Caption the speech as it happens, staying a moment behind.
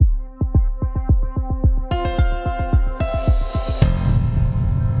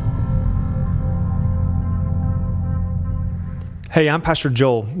Hey, I'm Pastor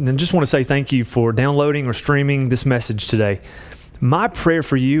Joel, and I just want to say thank you for downloading or streaming this message today. My prayer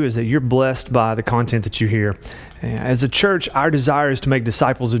for you is that you're blessed by the content that you hear. As a church, our desire is to make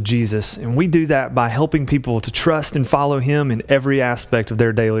disciples of Jesus, and we do that by helping people to trust and follow Him in every aspect of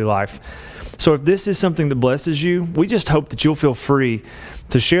their daily life. So if this is something that blesses you, we just hope that you'll feel free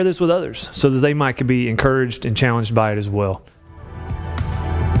to share this with others so that they might be encouraged and challenged by it as well.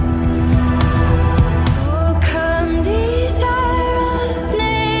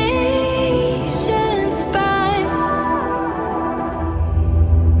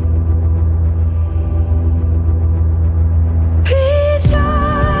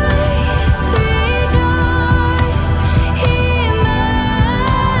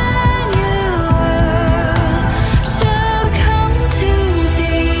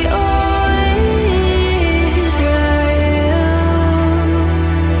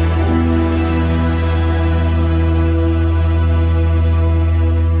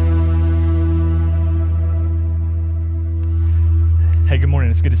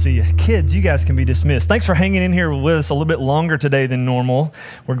 It's good to see you. Kids, you guys can be dismissed. Thanks for hanging in here with us a little bit longer today than normal.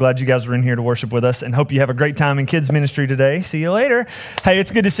 We're glad you guys were in here to worship with us and hope you have a great time in kids ministry today. See you later. Hey,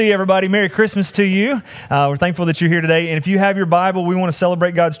 it's good to see everybody. Merry Christmas to you. We're thankful that you're here today. And if you have your Bible, we want to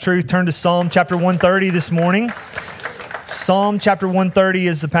celebrate God's truth. Turn to Psalm chapter 130 this morning. Psalm chapter 130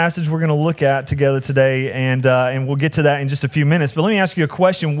 is the passage we're going to look at together today, and we'll get to that in just a few minutes. But let me ask you a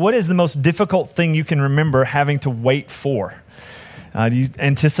question. What is the most difficult thing you can remember having to wait for? Do you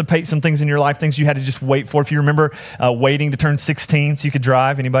anticipate some things in your life, things you had to just wait for? If you remember waiting to turn 16 so you could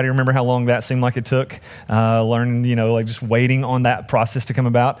drive, anybody remember how long that seemed like it took? Learning, like just waiting on that process to come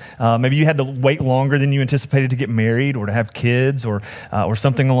about. Maybe you had to wait longer than you anticipated to get married or to have kids or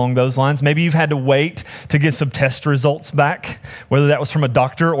something along those lines. Maybe you've had to wait to get some test results back, whether that was from a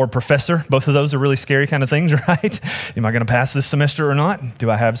doctor or professor. Both of those are really scary kind of things, right? Am I going to pass this semester or not?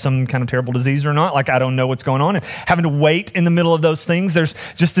 Do I have some kind of terrible disease or not? Like, I don't know what's going on. And having to wait in the middle of those things, there's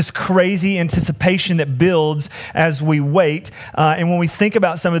just this crazy anticipation that builds as we wait. And when we think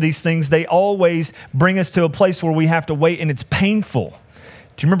about some of these things, they always bring us to a place where we have to wait, and it's painful.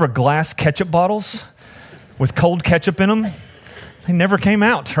 Do you remember glass ketchup bottles with cold ketchup in them? They never came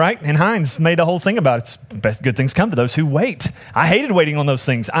out, right? And Heinz made a whole thing about it. It's best good things come to those who wait. I hated waiting on those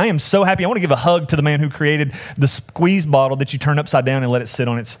things. I am so happy. I want to give a hug to the man who created the squeeze bottle that you turn upside down and let it sit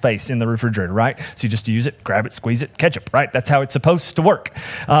on its face in the refrigerator, right? So you just use it, grab it, squeeze it, ketchup, right? That's how it's supposed to work.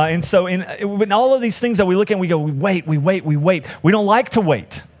 And so in all of these things that we look at, we go, we wait. We don't like to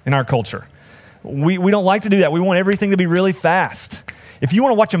wait in our culture. We don't like to do that. We want everything to be really fast. If you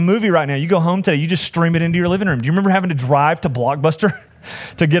want to watch a movie right now, you go home today, you just stream it into your living room. Do you remember having to drive to Blockbuster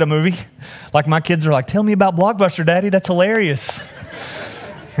to get a movie? Like, my kids are like, tell me about Blockbuster, Daddy. That's hilarious.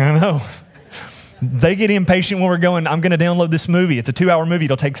 I know. They get impatient when we're going, I'm going to download this movie. It's a 2-hour movie.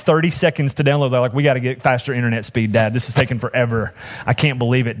 It'll take 30 seconds to download. They're like, we got to get faster internet speed, Dad. This is taking forever. I can't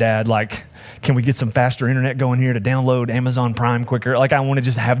believe it, Dad. Like, can we get some faster internet going here to download Amazon Prime quicker? Like, I want to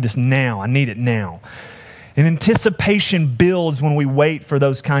just have this now. I need it now. And anticipation builds when we wait for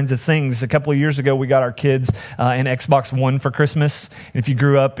those kinds of things. A couple of years ago, we got our kids an Xbox One for Christmas. And if you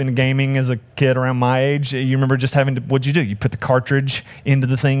grew up in gaming as a kid around my age, you remember just having to, what'd you do? You put the cartridge into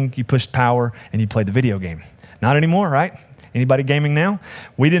the thing, you pushed power, and you played the video game. Not anymore, right? Anybody gaming now?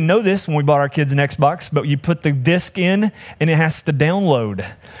 We didn't know this when we bought our kids an Xbox, but you put the disc in, and it has to download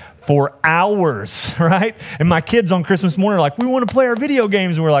for hours, right? And my kids on Christmas morning are like, we want to play our video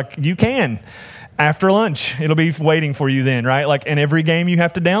games. And we're like, you can. After lunch, it'll be waiting for you then, right? Like, and every game you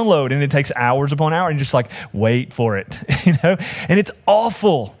have to download, and it takes hours upon hours, and you're just like, wait for it, And it's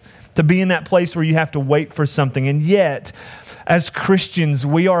awful to be in that place where you have to wait for something. And yet, as Christians,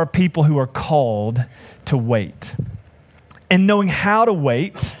 we are a people who are called to wait. And knowing how to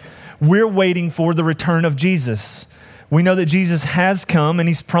wait, we're waiting for the return of Jesus. We know that Jesus has come and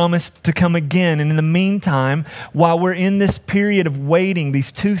He's promised to come again. And in the meantime, while we're in this period of waiting,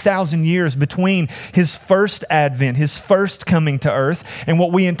 these 2,000 years between His first advent, His first coming to earth, and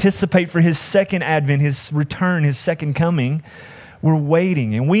what we anticipate for His second advent, His return, His second coming, we're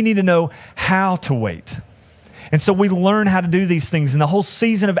waiting. And we need to know how to wait. And so we learn how to do these things. And the whole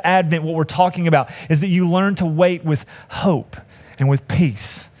season of Advent, what we're talking about is that you learn to wait with hope and with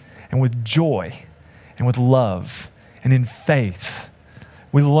peace and with joy and with love and in faith,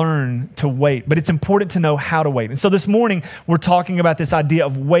 we learn to wait, but it's important to know how to wait. And so this morning, we're talking about this idea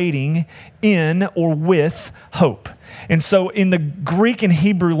of waiting in or with hope. And so in the Greek and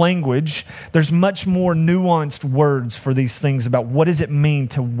Hebrew language, there's much more nuanced words for these things about what does it mean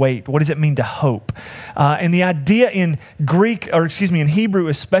to wait? What does it mean to hope? And the idea in in Hebrew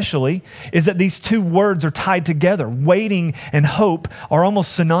especially, is that these two words are tied together. Waiting and hope are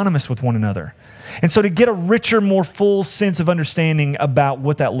almost synonymous with one another. And so to get a richer, more full sense of understanding about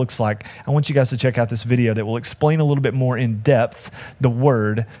what that looks like, I want you guys to check out this video that will explain a little bit more in depth the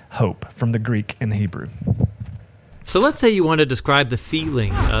word hope from the Greek and the Hebrew. So let's say you want to describe the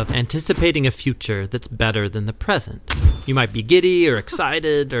feeling of anticipating a future that's better than the present. You might be giddy or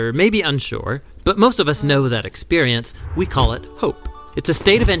excited or maybe unsure, but most of us know that experience. We call it hope. It's a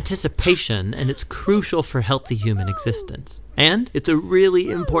state of anticipation, and it's crucial for healthy human existence. And it's a really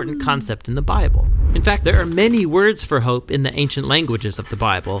important concept in the Bible. In fact, there are many words for hope in the ancient languages of the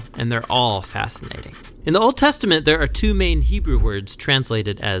Bible, and they're all fascinating. In the Old Testament, there are two main Hebrew words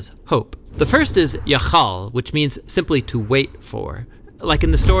translated as hope. The first is yachal, which means simply to wait for. Like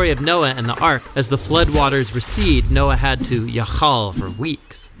in the story of Noah and the ark, as the flood waters recede, Noah had to yachal for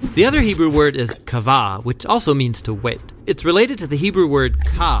weeks. The other Hebrew word is kavah, which also means to wait. It's related to the Hebrew word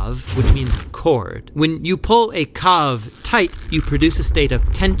kav, which means cord. When you pull a kav tight, you produce a state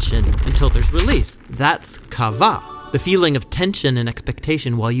of tension until there's release. That's kavah, the feeling of tension and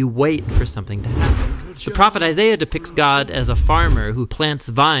expectation while you wait for something to happen. The prophet Isaiah depicts God as a farmer who plants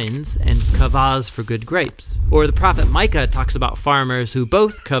vines and kavahs for good grapes. Or the prophet Micah talks about farmers who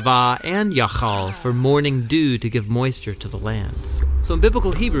both kavah and yachal for morning dew to give moisture to the land. So in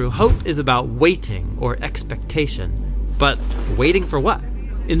biblical Hebrew, hope is about waiting or expectation. But waiting for what?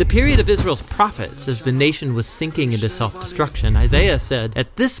 In the period of Israel's prophets, as the nation was sinking into self-destruction, Isaiah said,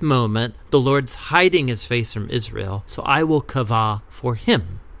 "At this moment, the Lord's hiding his face from Israel, so I will kavah for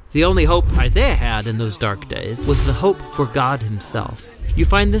him." The only hope Isaiah had in those dark days was the hope for God himself. You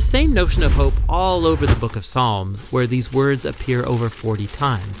find this same notion of hope all over the book of Psalms, where these words appear over 40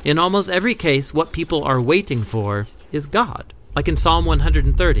 times. In almost every case, what people are waiting for is God. Like in Psalm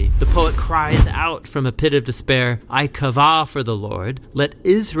 130, the poet cries out from a pit of despair, "I kavah for the Lord, let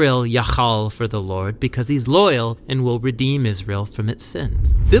Israel yachal for the Lord, because he's loyal and will redeem Israel from its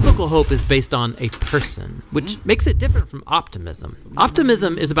sins." Biblical hope is based on a person, which makes it different from optimism.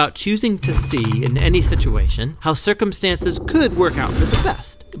 Optimism is about choosing to see in any situation how circumstances could work out for the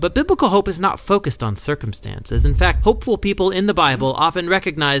best. But biblical hope is not focused on circumstances. In fact, hopeful people in the Bible often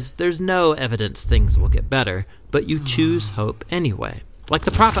recognize there's no evidence things will get better, but you choose hope anyway. Like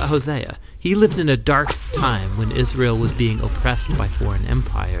the prophet Hosea, he lived in a dark time when Israel was being oppressed by foreign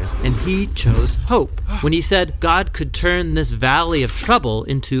empires, and he chose hope when he said God could turn this valley of trouble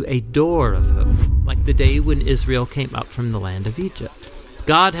into a door of hope, like the day when Israel came up from the land of Egypt.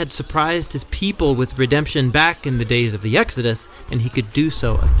 God had surprised his people with redemption back in the days of the Exodus, and he could do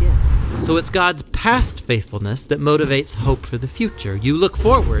so again. So it's God's past faithfulness that motivates hope for the future. You look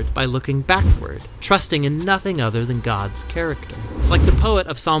forward by looking backward, trusting in nothing other than God's character. It's like the poet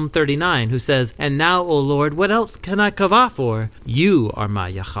of Psalm 39 who says, "And now, O Lord, what else can I kavah for? You are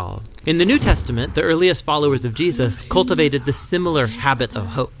my yachal." In the New Testament, the earliest followers of Jesus cultivated the similar habit of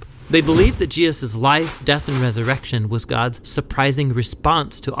hope. They believed that Jesus' life, death, and resurrection was God's surprising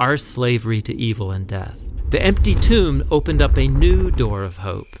response to our slavery to evil and death. The empty tomb opened up a new door of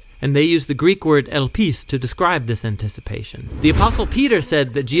hope, and they used the Greek word elpis to describe this anticipation. The Apostle Peter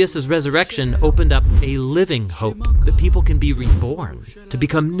said that Jesus' resurrection opened up a living hope, that people can be reborn, to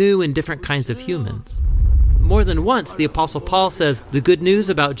become new and different kinds of humans. More than once, the Apostle Paul says the good news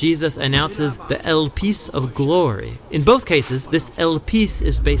about Jesus announces the elpis of glory. In both cases, this elpis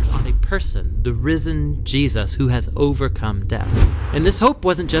is based on a person, the risen Jesus, who has overcome death. And this hope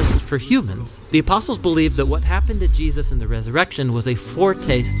wasn't just for humans. The apostles believed that what happened to Jesus in the resurrection was a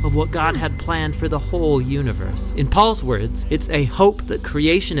foretaste of what God had planned for the whole universe. In Paul's words, it's a hope that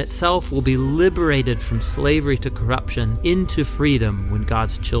creation itself will be liberated from slavery to corruption into freedom when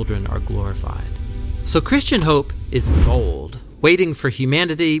God's children are glorified. So Christian hope is bold, waiting for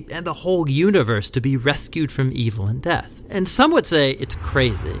humanity and the whole universe to be rescued from evil and death. And some would say it's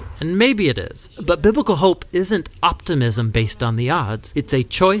crazy, and maybe it is. But biblical hope isn't optimism based on the odds. It's a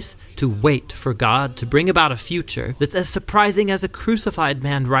choice to wait for God to bring about a future that's as surprising as a crucified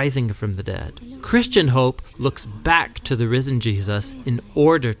man rising from the dead. Christian hope looks back to the risen Jesus in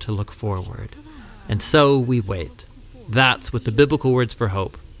order to look forward. And so we wait. That's what the biblical words for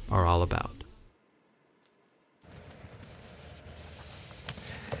hope are all about.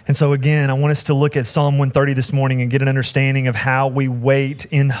 And so again, I want us to look at Psalm 130 this morning and get an understanding of how we wait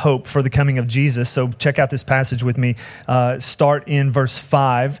in hope for the coming of Jesus. So check out this passage with me. Start in verse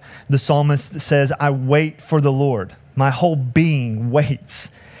 5. The psalmist says, I wait for the Lord. My whole being waits.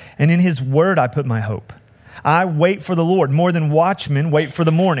 And in his word I put my hope. I wait for the Lord. More than watchmen wait for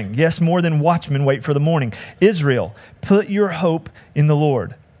the morning. Yes, more than watchmen wait for the morning. Israel, put your hope in the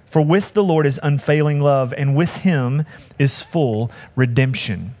Lord. For with the Lord is unfailing love, and with him is full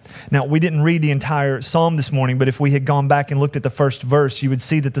redemption. Now, we didn't read the entire psalm this morning, but if we had gone back and looked at the first verse, you would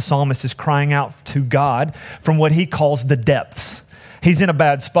see that the psalmist is crying out to God from what he calls the depths. He's in a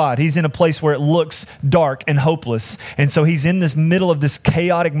bad spot. He's in a place where it looks dark and hopeless. And so he's in this middle of this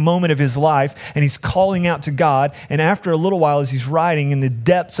chaotic moment of his life, and he's calling out to God. And after a little while, as he's writing in the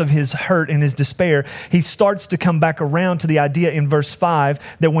depths of his hurt and his despair, he starts to come back around to the idea in verse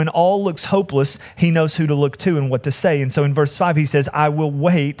 5 that when all looks hopeless, he knows who to look to and what to say. And so in verse 5, he says, I will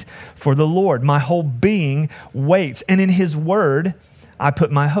wait for the Lord. My whole being waits. And in his word, I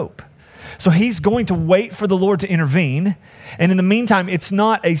put my hope. So he's going to wait for the Lord to intervene. And in the meantime, it's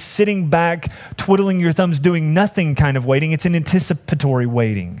not a sitting back, twiddling your thumbs, doing nothing kind of waiting. It's an anticipatory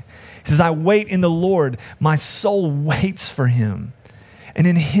waiting. He says, I wait in the Lord. My soul waits for him. And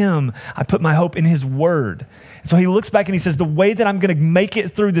in him, I put my hope in his word. And so he looks back and he says, the way that I'm going to make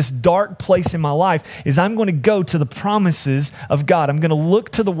it through this dark place in my life is I'm going to go to the promises of God. I'm going to look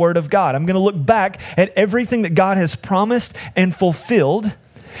to the word of God. I'm going to look back at everything that God has promised and fulfilled.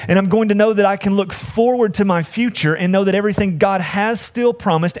 And I'm going to know that I can look forward to my future and know that everything God has still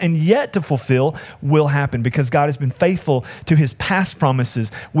promised and yet to fulfill will happen because God has been faithful to his past promises.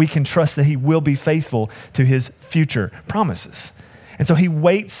 We can trust that he will be faithful to his future promises. And so he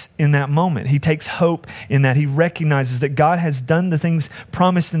waits in that moment. He takes hope in that. He recognizes that God has done the things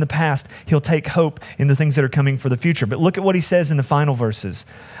promised in the past. He'll take hope in the things that are coming for the future. But look at what he says in the final verses.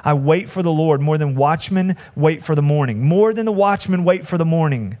 I wait for the Lord more than watchmen wait for the morning. More than the watchmen wait for the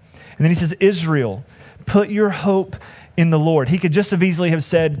morning. And then he says, Israel, put your hope in the Lord. He could just as easily have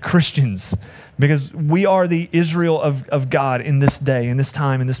said Christians, because we are the Israel of God in this day, in this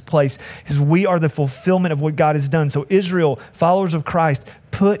time, in this place. Because we are the fulfillment of what God has done. So Israel, followers of Christ,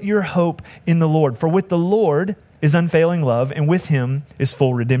 put your hope in the Lord. For with the Lord is unfailing love, and with him is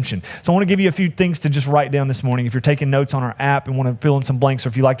full redemption. So I want to give you a few things to just write down this morning. If you're taking notes on our app and want to fill in some blanks, or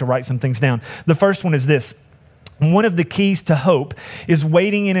if you like to write some things down. The first one is this. One of the keys to hope is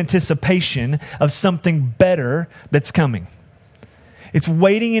waiting in anticipation of something better that's coming. It's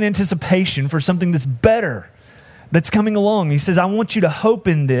waiting in anticipation for something that's better that's coming along. He says, I want you to hope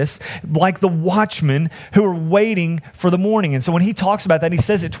in this like the watchmen who are waiting for the morning. And so when he talks about that, he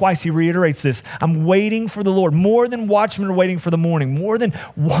says it twice. He reiterates this. I'm waiting for the Lord. More than watchmen are waiting for the morning. More than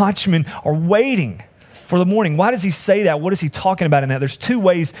watchmen are waiting for the morning. Why does he say that? What is he talking about in that? There's two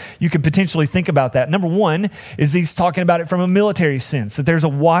ways you could potentially think about that. Number one is he's talking about it from a military sense, that there's a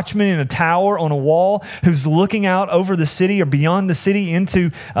watchman in a tower on a wall who's looking out over the city or beyond the city into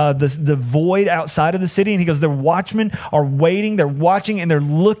the void outside of the city. And he goes, the watchmen are waiting, they're watching, and they're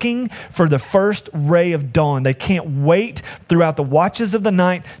looking for the first ray of dawn. They can't wait throughout the watches of the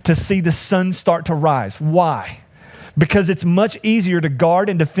night to see the sun start to rise. Why? Because it's much easier to guard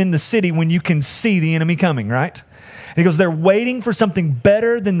and defend the city when you can see the enemy coming, right? And he goes, they're waiting for something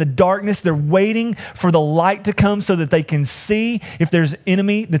better than the darkness. They're waiting for the light to come so that they can see if there's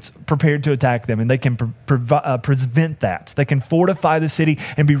enemy that's prepared to attack them, and they can prevent that. They can fortify the city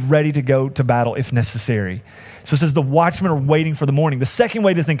and be ready to go to battle if necessary. So it says the watchmen are waiting for the morning. The second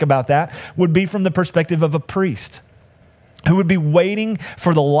way to think about that would be from the perspective of a priest who would be waiting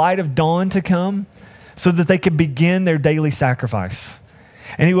for the light of dawn to come so that they could begin their daily sacrifice.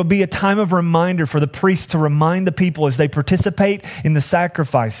 And it would be a time of reminder for the priests to remind the people as they participate in the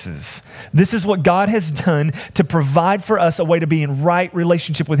sacrifices. This is what God has done to provide for us a way to be in right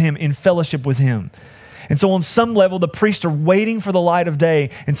relationship with him, in fellowship with him. And so on some level, the priests are waiting for the light of day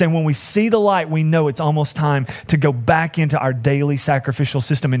and saying, when we see the light, we know it's almost time to go back into our daily sacrificial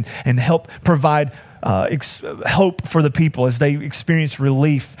system and help provide hope for the people as they experience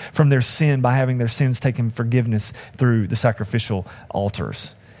relief from their sin by having their sins taken forgiveness through the sacrificial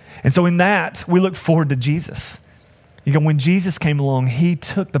altars. And so in that, we look forward to Jesus. You know, when Jesus came along, he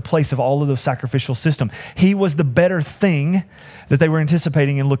took the place of all of those sacrificial systems. He was the better thing that they were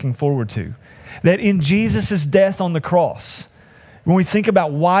anticipating and looking forward to. That in Jesus' death on the cross, when we think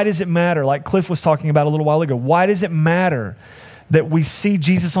about why does it matter, like Cliff was talking about a little while ago, why does it matter that we see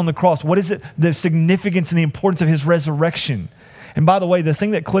Jesus on the cross? What is it, the significance and the importance of his resurrection? And by the way, the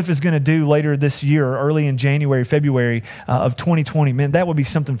thing that Cliff is going to do later this year, or early in January, February of 2020, man, that would be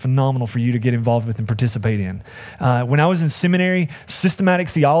something phenomenal for you to get involved with and participate in. When I was in seminary, systematic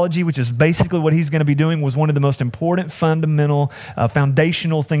theology, which is basically what he's going to be doing, was one of the most important, fundamental,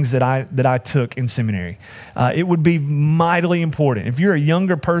 foundational things that I took in seminary. It would be mightily important. If you're a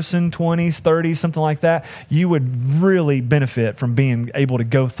younger person, 20s, 30s, something like that, you would really benefit from being able to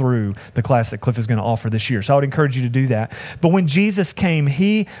go through the class that Cliff is going to offer this year. So I would encourage you to do that. But when Jesus came,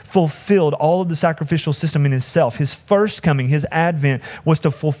 he fulfilled all of the sacrificial system in himself. His first coming, his advent, was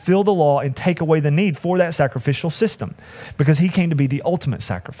to fulfill the law and take away the need for that sacrificial system, because he came to be the ultimate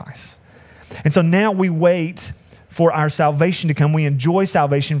sacrifice. And so now we wait for our salvation to come. We enjoy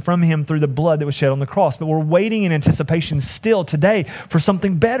salvation from him through the blood that was shed on the cross, but we're waiting in anticipation still today for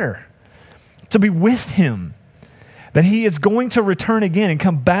something better, to be with him, that he is going to return again and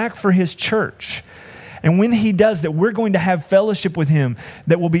come back for his church. And when he does that, we're going to have fellowship with him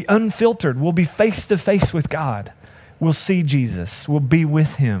that will be unfiltered. We'll be face to face with God. We'll see Jesus. We'll be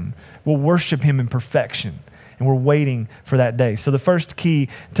with him. We'll worship him in perfection. And we're waiting for that day. So the first key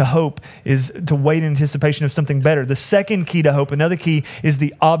to hope is to wait in anticipation of something better. The second key to hope, another key, is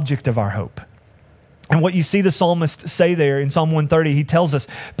the object of our hope. And what you see the psalmist say there in Psalm 130, he tells us,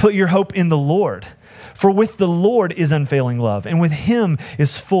 put your hope in the Lord. For with the Lord is unfailing love, and with him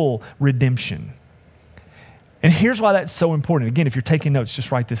is full redemption. And here's why that's so important. Again, if you're taking notes,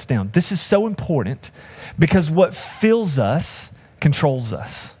 just write this down. This is so important because what fills us controls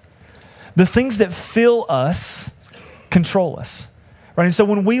us. The things that fill us control us. Right? And so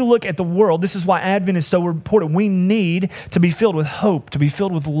when we look at the world, this is why Advent is so important. We need to be filled with hope, to be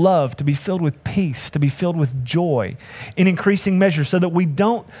filled with love, to be filled with peace, to be filled with joy in increasing measure, so that we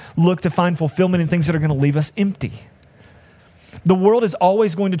don't look to find fulfillment in things that are going to leave us empty. The world is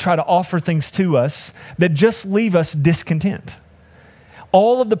always going to try to offer things to us that just leave us discontent.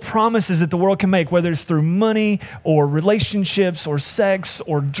 All of the promises that the world can make, whether it's through money or relationships or sex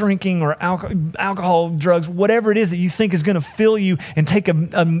or drinking or alcohol, drugs, whatever it is that you think is going to fill you and take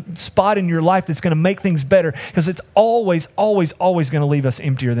a spot in your life that's going to make things better, because it's always, always, always going to leave us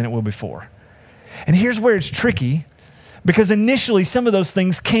emptier than it will before. And here's where it's tricky, because initially some of those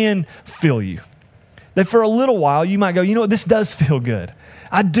things can fill you. That for a little while you might go, you know what, this does feel good.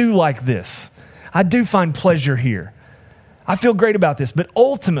 I do like this. I do find pleasure here. I feel great about this, but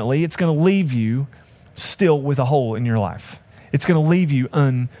ultimately it's going to leave you still with a hole in your life. It's going to leave you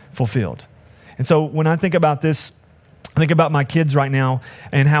unfulfilled. And so when I think about this, I think about my kids right now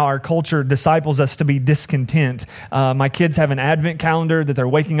and how our culture disciples us to be discontent. My kids have an Advent calendar that they're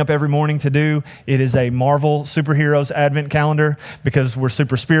waking up every morning to do. It is a Marvel superheroes Advent calendar because we're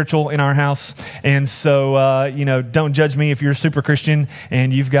super spiritual in our house. And so, don't judge me if you're a super Christian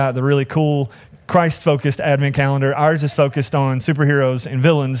and you've got the really cool Christ-focused Advent calendar. Ours is focused on superheroes and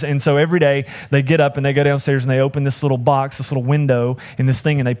villains. And so every day they get up and they go downstairs and they open this little box, this little window in this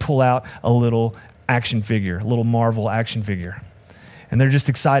thing, and they pull out a little action figure, a little Marvel action figure. And they're just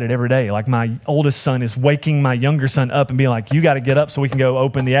excited every day. Like my oldest son is waking my younger son up and being like, you got to get up so we can go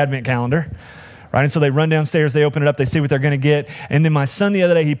open the Advent calendar. Right? And so they run downstairs, they open it up, they see what they're going to get. And then my son the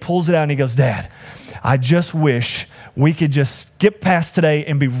other day, he pulls it out and he goes, Dad, I just wish we could just skip past today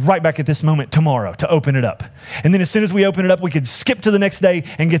and be right back at this moment tomorrow to open it up. And then as soon as we open it up, we could skip to the next day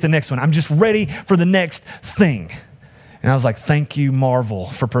and get the next one. I'm just ready for the next thing. And I was like, thank you, Marvel,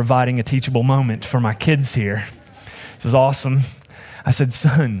 for providing a teachable moment for my kids here. This is awesome. I said,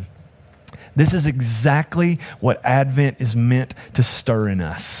 son, this is exactly what Advent is meant to stir in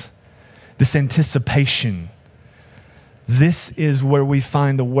us. This anticipation. This is where we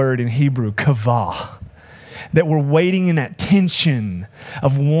find the word in Hebrew, kavah, that we're waiting in that tension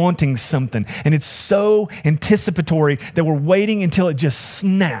of wanting something. And it's so anticipatory that we're waiting until it just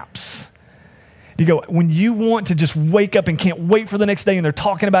snaps. You go, when you want to just wake up and can't wait for the next day and they're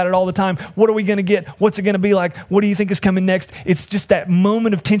talking about it all the time, what are we going to get? What's it going to be like? What do you think is coming next? It's just that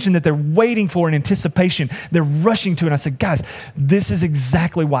moment of tension that they're waiting for in anticipation. They're rushing to it. And I said, guys, this is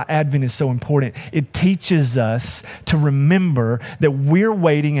exactly why Advent is so important. It teaches us to remember that we're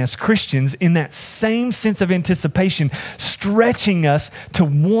waiting as Christians in that same sense of anticipation, stretching us to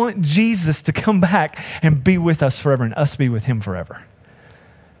want Jesus to come back and be with us forever and us be with him forever.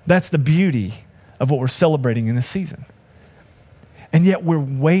 That's the beauty of what we're celebrating in this season. And yet we're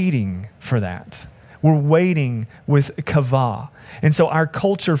waiting for that. We're waiting with kavah. And so our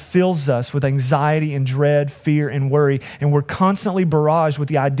culture fills us with anxiety and dread, fear and worry, and we're constantly barraged with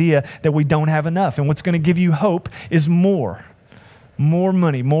the idea that we don't have enough. And what's going to give you hope is more. more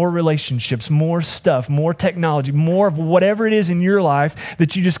money, more relationships, more stuff, more technology, more of whatever it is in your life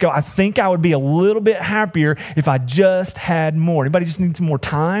that you just go, I think I would be a little bit happier if I just had more. Anybody just need some more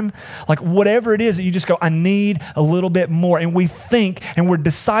time? Like whatever it is that you just go, I need a little bit more. And we think and we're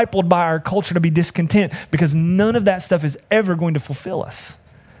discipled by our culture to be discontent because none of that stuff is ever going to fulfill us.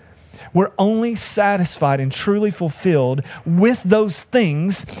 We're only satisfied and truly fulfilled with those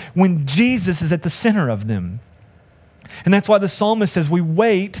things when Jesus is at the center of them. And that's why the psalmist says we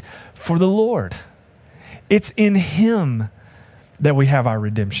wait for the Lord. It's in Him that we have our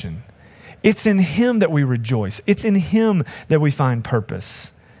redemption. It's in Him that we rejoice. It's in Him that we find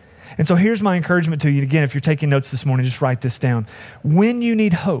purpose. And so here's my encouragement to you. Again, if you're taking notes this morning, just write this down. When you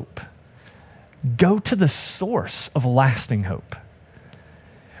need hope, go to the source of lasting hope.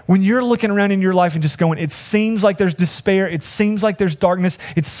 When you're looking around in your life and just going, it seems like there's despair, it seems like there's darkness,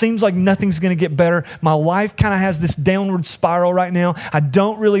 it seems like nothing's going to get better. My life kind of has this downward spiral right now. I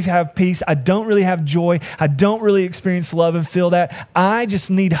don't really have peace. I don't really have joy. I don't really experience love and feel that. I just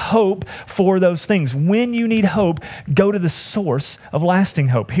need hope for those things. When you need hope, go to the source of lasting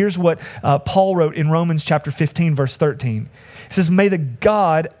hope. Here's what Paul wrote in Romans chapter 15, verse 13. It says, may the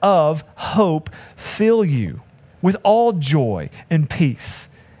God of hope fill you with all joy and peace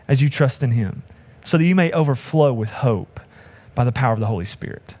as you trust in Him, so that you may overflow with hope by the power of the Holy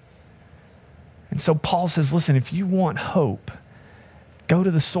Spirit. And so Paul says, listen, if you want hope, go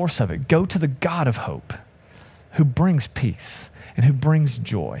to the source of it. Go to the God of hope who brings peace and who brings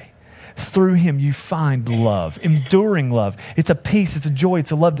joy. Through Him, you find love, enduring love. It's a peace, it's a joy,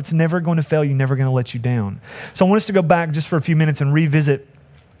 it's a love that's never going to fail you, never going to let you down. So I want us to go back just for a few minutes and revisit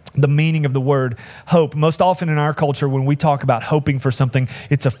the meaning of the word hope. Most often in our culture, when we talk about hoping for something,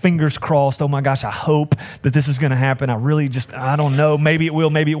 it's a fingers crossed. Oh my gosh, I hope that this is going to happen. I don't know. Maybe it will,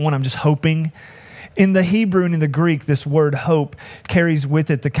 maybe it won't. I'm just hoping. In the Hebrew and in the Greek, this word hope carries with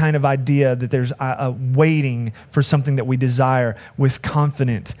it the kind of idea that there's a waiting for something that we desire with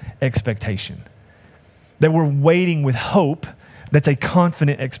confident expectation. That we're waiting with hope that's a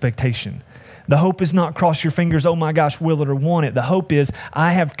confident expectation. The hope is not cross your fingers, oh my gosh, will it or won't it? The hope is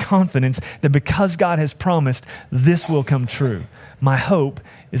I have confidence that because God has promised, this will come true. My hope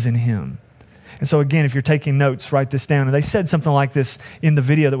is in Him. And so again, if you're taking notes, write this down. And they said something like this in the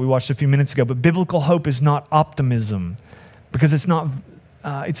video that we watched a few minutes ago, but biblical hope is not optimism because it's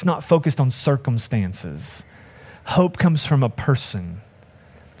not focused on circumstances. Hope comes from a person.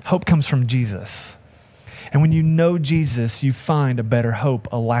 Hope comes from Jesus. And when you know Jesus, you find a better hope,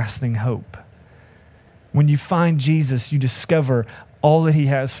 a lasting hope. When you find Jesus, you discover all that He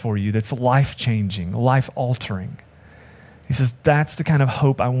has for you that's life-changing, life-altering. He says, that's the kind of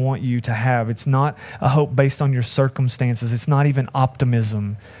hope I want you to have. It's not a hope based on your circumstances. It's not even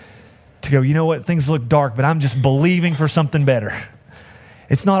optimism to go, you know what, things look dark, but I'm just believing for something better.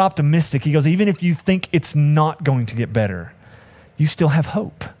 It's not optimistic. He goes, even if you think it's not going to get better, you still have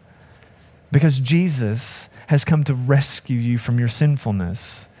hope because Jesus has come to rescue you from your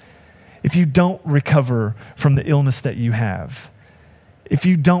sinfulness. If you don't recover from the illness that you have, if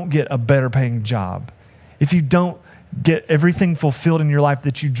you don't get a better paying job, if you don't get everything fulfilled in your life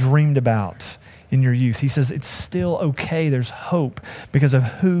that you dreamed about in your youth, He says it's still okay. There's hope because of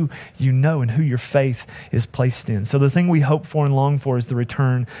who you know and who your faith is placed in. So the thing we hope for and long for is the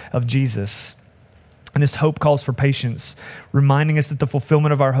return of Jesus. And this hope calls for patience, reminding us that the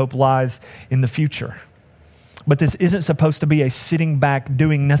fulfillment of our hope lies in the future. But this isn't supposed to be a sitting back,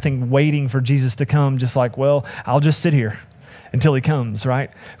 doing nothing, waiting for Jesus to come, just like, well, I'll just sit here until He comes, right?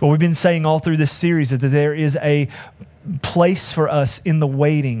 But we've been saying all through this series that there is a place for us in the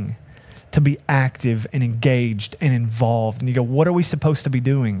waiting to be active and engaged and involved. And you go, what are we supposed to be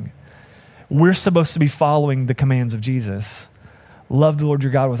doing? We're supposed to be following the commands of Jesus. Love the Lord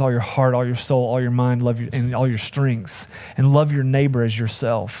your God with all your heart, all your soul, all your mind, and all your strength, and love your neighbor as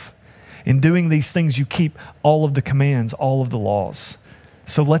yourself. In doing these things, you keep all of the commands, all of the laws.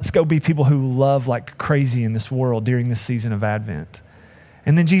 So let's go be people who love like crazy in this world during this season of Advent.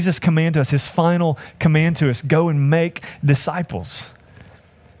 And then Jesus' command to us, His final command to us, go and make disciples,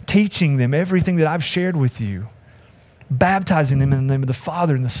 teaching them everything that I've shared with you, baptizing them in the name of the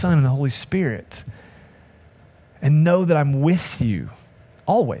Father and the Son and the Holy Spirit. And know that I'm with you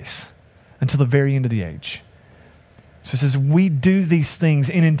always until the very end of the age. So it says, we do these things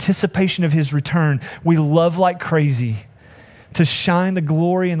in anticipation of His return. We love like crazy to shine the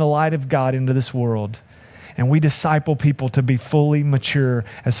glory and the light of God into this world. And we disciple people to be fully mature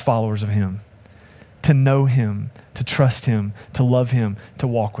as followers of Him, to know Him, to trust Him, to love Him, to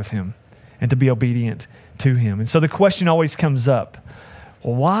walk with Him, and to be obedient to Him. And so the question always comes up,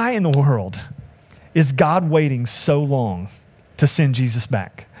 well, why in the world is God waiting so long to send Jesus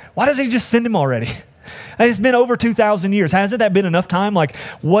back? Why doesn't he just send him already? It's been over 2,000 years. Hasn't that been enough time? Like,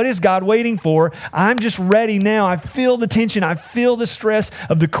 what is God waiting for? I'm just ready now. I feel the tension. I feel the stress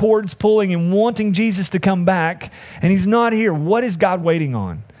of the cords pulling and wanting Jesus to come back, and he's not here. What is God waiting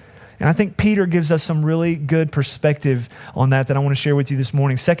on? And I think Peter gives us some really good perspective on that I want to share with you this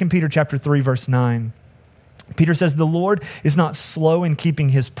morning. 2 Peter chapter 3, verse 9. Peter says, the Lord is not slow in keeping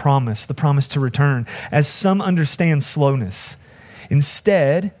his promise, the promise to return, as some understand slowness.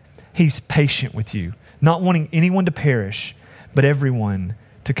 Instead, he's patient with you, not wanting anyone to perish, but everyone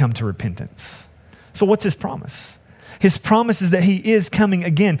to come to repentance. So what's his promise? His promise is that he is coming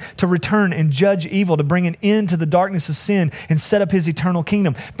again to return and judge evil, to bring an end to the darkness of sin and set up his eternal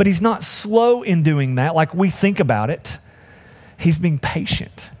kingdom. But he's not slow in doing that like we think about it. He's being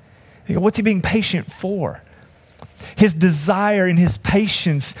patient. What's he being patient for? His desire and his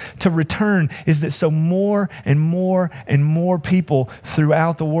patience to return is that so more and more and more people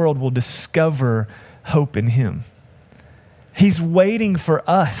throughout the world will discover hope in him. He's waiting for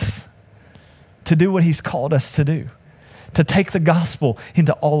us to do what he's called us to do, to take the gospel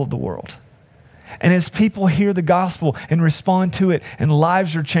into all of the world. And as people hear the gospel and respond to it, and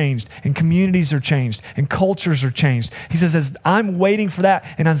lives are changed, and communities are changed, and cultures are changed, he says, as I'm waiting for that,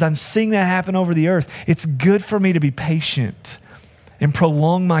 and as I'm seeing that happen over the earth, it's good for me to be patient and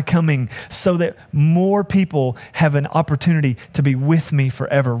prolong my coming so that more people have an opportunity to be with me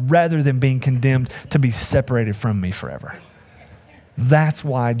forever rather than being condemned to be separated from me forever. That's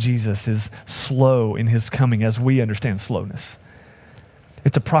why Jesus is slow in his coming as we understand slowness.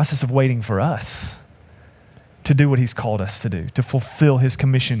 It's a process of waiting for us to do what he's called us to do, to fulfill his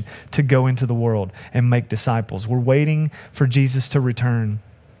commission to go into the world and make disciples. We're waiting for Jesus to return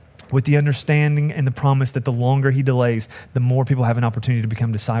with the understanding and the promise that the longer he delays, the more people have an opportunity to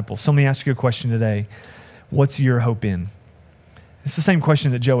become disciples. So let me ask you a question today. What's your hope in? It's the same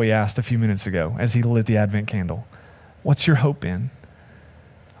question that Joey asked a few minutes ago as he lit the Advent candle. What's your hope in?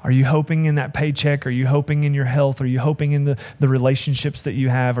 Are you hoping in that paycheck? Are you hoping in your health? Are you hoping in the relationships that you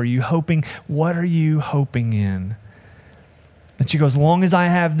have? Are you hoping, what are you hoping in? That you go, as long as I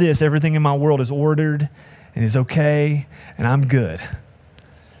have this, everything in my world is ordered and is okay and I'm good.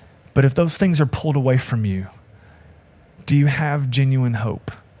 But if those things are pulled away from you, do you have genuine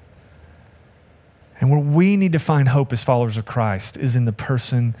hope? And where we need to find hope as followers of Christ is in the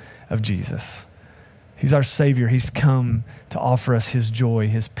person of Jesus. He's our Savior. He's come to offer us his joy,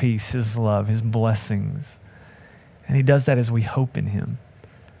 his peace, his love, his blessings. And he does that as we hope in him,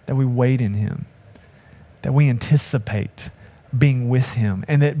 that we wait in him, that we anticipate being with him,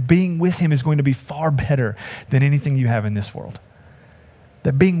 and that being with him is going to be far better than anything you have in this world.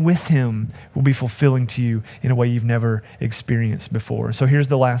 That being with him will be fulfilling to you in a way you've never experienced before. So here's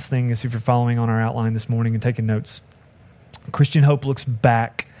the last thing, is if you're following on our outline this morning and taking notes. Christian hope looks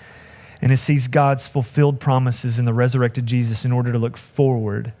back and it sees God's fulfilled promises in the resurrected Jesus in order to look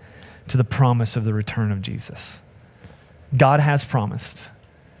forward to the promise of the return of Jesus. God has promised.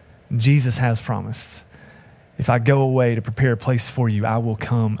 Jesus has promised. If I go away to prepare a place for you, I will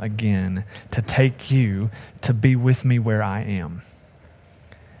come again to take you to be with me where I am.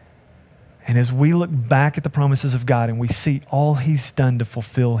 And as we look back at the promises of God and we see all he's done to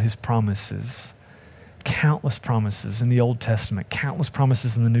fulfill his promises, countless promises in the Old Testament, countless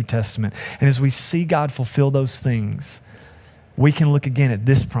promises in the New Testament. And as we see God fulfill those things, we can look again at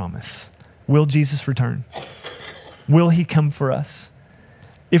this promise. Will Jesus return? Will he come for us?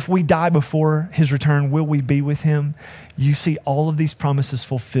 If we die before his return, will we be with him? You see all of these promises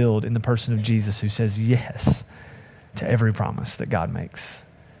fulfilled in the person of Jesus, who says yes to every promise that God makes.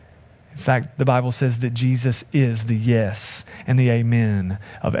 In fact, the Bible says that Jesus is the yes and the amen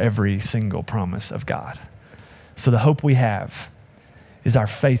of every single promise of God. So the hope we have is our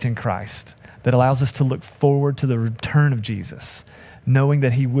faith in Christ that allows us to look forward to the return of Jesus, knowing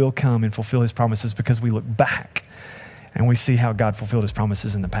that he will come and fulfill his promises, because we look back and we see how God fulfilled his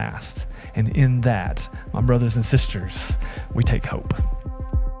promises in the past. And in that, my brothers and sisters, we take hope.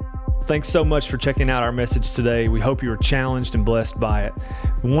 Thanks so much for checking out our message today. We hope you were challenged and blessed by it.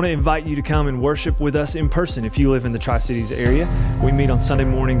 We want to invite you to come and worship with us in person if you live in the Tri-Cities area. We meet on Sunday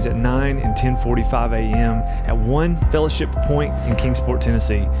mornings at 9 and 10:45 a.m. at One Fellowship Point in Kingsport,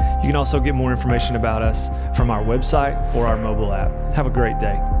 Tennessee. You can also get more information about us from our website or our mobile app. Have a great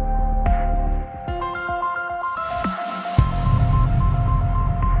day.